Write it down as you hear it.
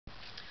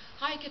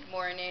Hi, good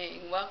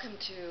morning. Welcome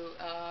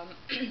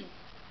to,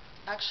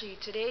 actually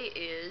today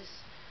is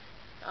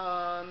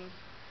um,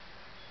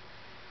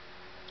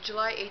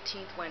 July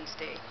 18th,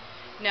 Wednesday.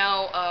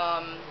 Now,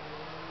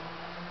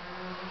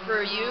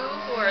 for you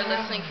who are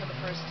listening for the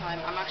first time,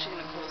 I'm actually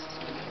going to close this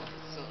window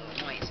because it's a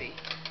little noisy.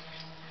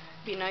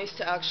 Be nice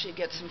to actually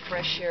get some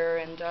fresh air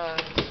and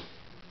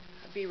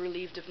be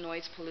relieved of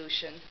noise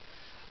pollution.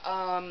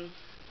 Um,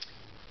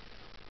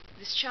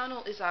 This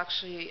channel is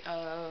actually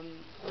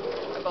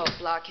about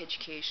black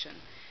education.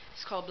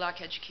 It's called Black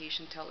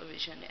Education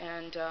Television.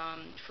 And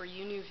for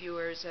you new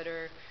viewers that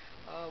are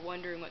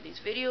wondering what these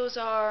videos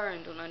are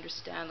and don't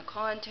understand the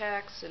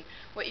context, and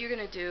what you're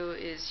going to do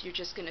is you're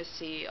just going to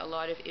see a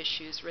lot of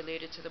issues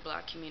related to the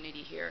black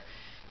community here.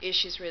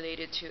 Issues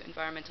related to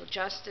environmental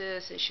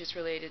justice, issues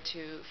related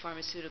to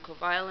pharmaceutical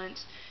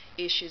violence,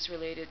 issues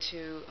related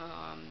to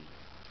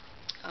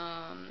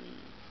um,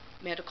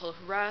 medical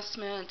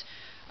harassment,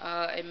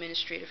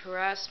 administrative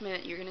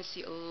harassment. You're going to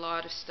see a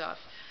lot of stuff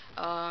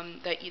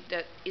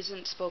that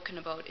isn't spoken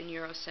about in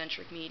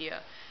Eurocentric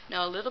media.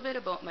 Now, a little bit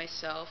about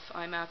myself.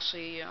 I'm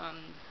actually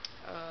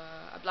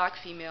a black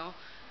female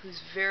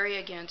who's very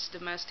against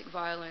domestic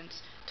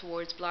violence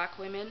towards black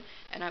women,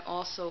 and I'm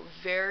also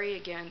very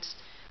against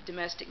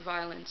domestic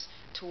violence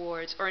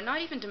towards, or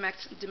not even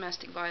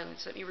domestic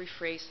violence, let me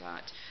rephrase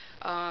that,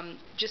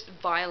 just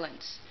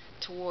violence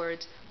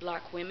towards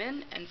black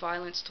women and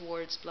violence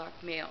towards black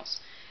males,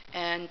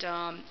 and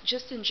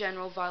just in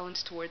general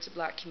violence towards the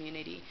black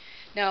community.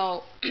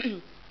 Now,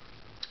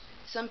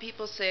 some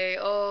people say,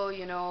 oh,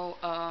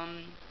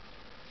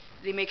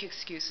 they make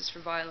excuses for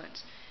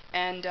violence.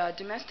 And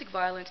domestic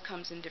violence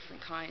comes in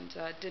different kinds.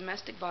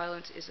 Domestic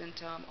violence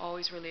isn't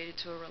always related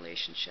to a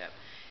relationship.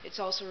 It's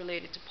also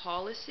related to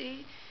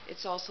policy.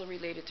 It's also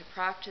related to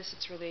practice.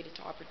 It's related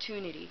to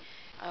opportunity.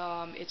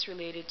 It's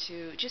related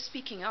to just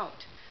speaking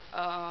out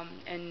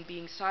and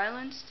being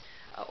silenced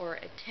or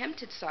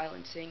attempted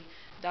silencing.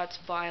 That's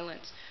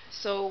violence.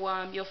 So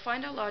you'll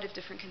find a lot of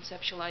different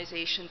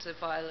conceptualizations of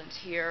violence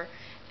here,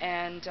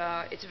 and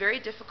it's very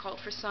difficult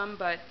for some,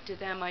 but to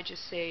them I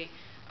just say,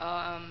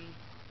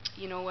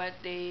 you know what,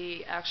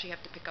 they actually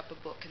have to pick up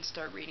a book and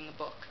start reading a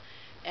book.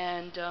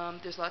 And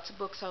there's lots of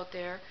books out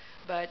there,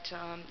 but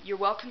you're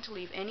welcome to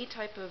leave any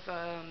type of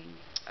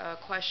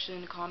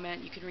question,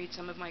 comment. You can read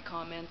some of my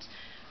comments,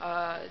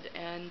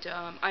 and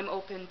I'm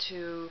open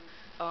to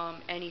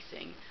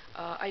anything.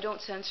 I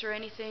don't censor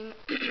anything.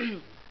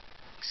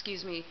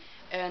 Excuse me,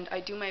 and I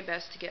do my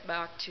best to get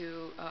back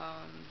to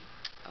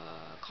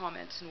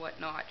comments and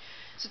whatnot.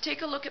 So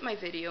take a look at my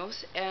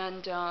videos,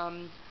 and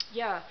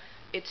yeah,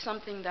 it's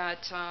something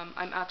that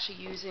I'm actually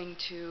using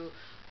to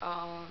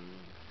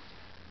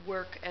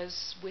work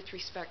as with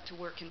respect to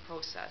work in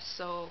process.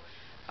 So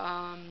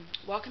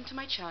welcome to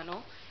my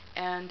channel,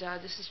 and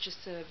this is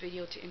just a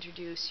video to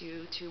introduce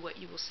you to what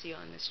you will see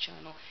on this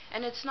channel.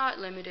 And it's not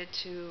limited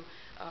to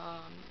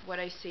what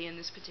I say in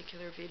this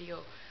particular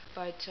video,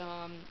 but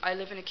I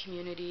live in a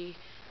community,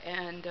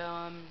 and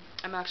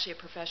I'm actually a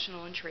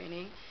professional in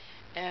training,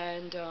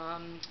 and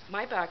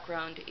my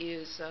background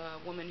is a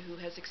woman who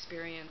has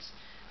experienced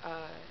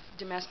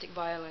domestic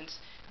violence,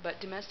 but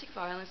domestic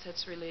violence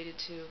that's related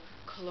to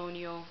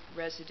colonial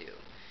residue.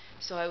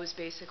 So I was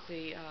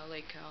basically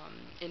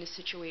in a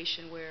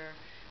situation where,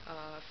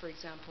 for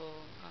example,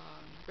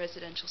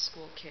 residential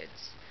school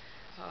kids,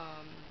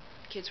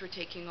 kids were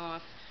taking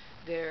off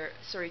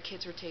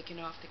kids were taken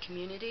off the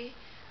community,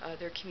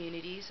 their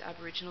communities,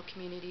 Aboriginal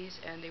communities,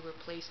 and they were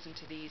placed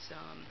into these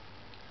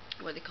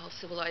what they call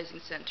civilizing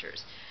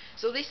centers.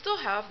 So they still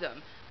have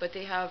them, but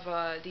they have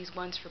these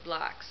ones for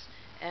blacks.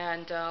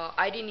 And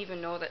I didn't even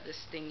know that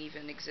this thing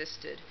even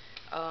existed.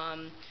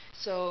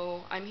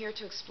 So I'm here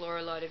to explore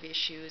a lot of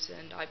issues,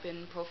 and I've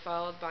been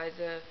profiled by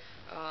the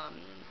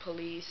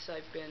police.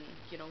 I've been,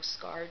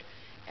 scarred,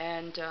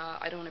 and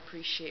I don't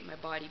appreciate my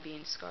body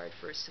being scarred,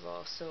 first of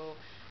all. So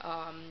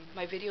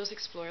my videos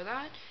explore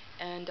that,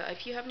 and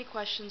if you have any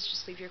questions,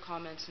 just leave your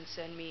comments and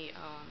send me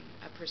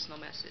a personal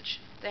message.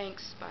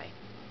 Thanks. Bye.